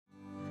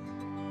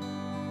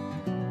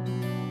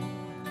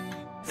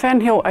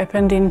Fernhill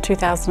opened in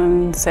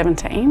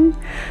 2017.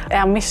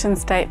 Our mission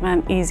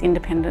statement is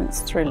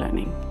independence through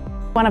learning.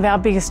 One of our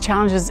biggest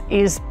challenges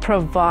is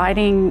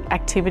providing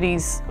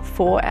activities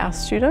for our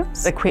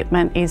students.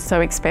 Equipment is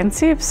so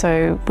expensive,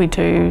 so we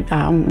do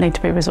need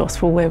to be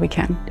resourceful where we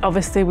can.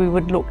 Obviously, we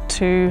would look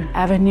to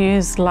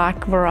avenues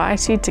like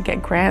Variety to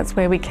get grants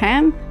where we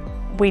can.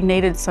 We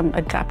needed some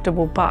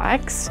adaptable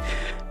bikes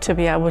to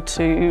be able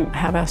to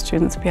have our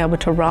students be able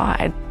to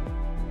ride.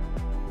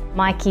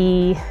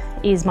 Mikey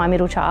is my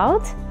middle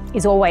child.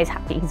 He's always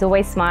happy, he's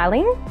always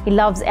smiling. He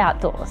loves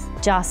outdoors,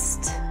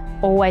 just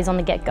always on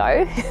the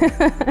get-go.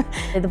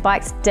 The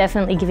bikes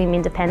definitely give him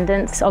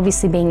independence.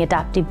 Obviously being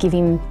adaptive, give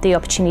him the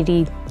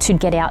opportunity to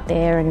get out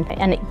there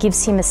and it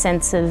gives him a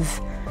sense of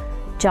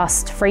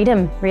just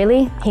freedom,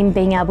 really. Him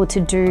being able to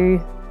do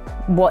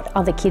what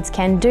other kids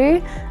can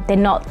do. They're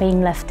not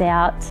being left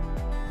out.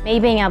 Me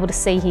being able to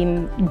see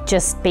him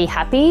just be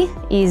happy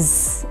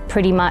is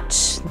pretty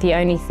much the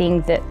only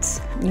thing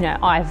that, you know,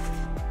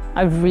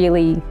 I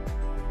really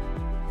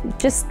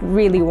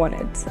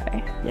wanted, so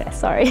yeah,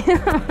 sorry.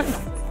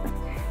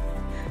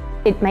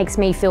 It makes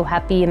me feel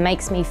happy and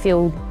makes me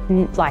feel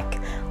like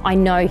I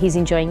know he's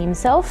enjoying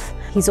himself.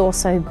 He's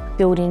also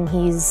building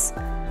his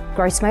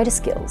gross motor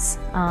skills,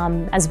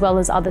 as well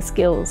as other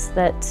skills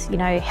that, you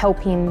know, help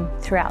him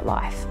throughout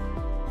life.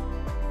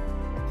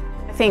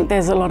 I think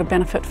there's a lot of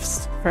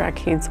benefits for our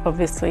kids,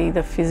 obviously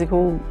the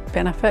physical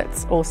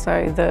benefits,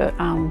 also the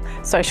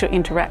social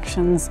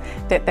interactions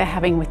that they're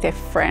having with their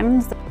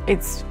friends.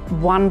 It's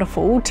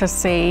wonderful to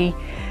see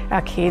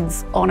our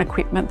kids on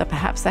equipment that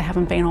perhaps they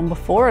haven't been on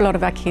before. A lot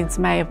of our kids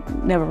may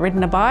have never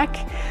ridden a bike.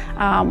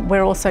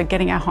 We're also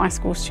getting our high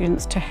school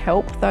students to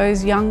help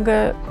those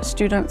younger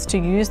students to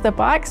use the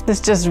bikes. It's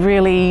just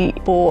really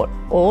brought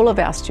all of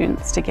our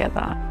students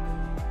together.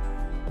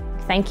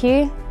 Thank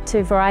you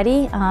to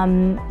Variety.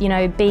 You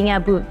know, being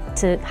able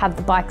to have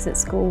the bikes at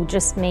school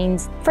just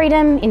means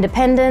freedom,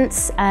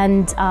 independence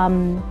and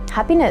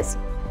happiness.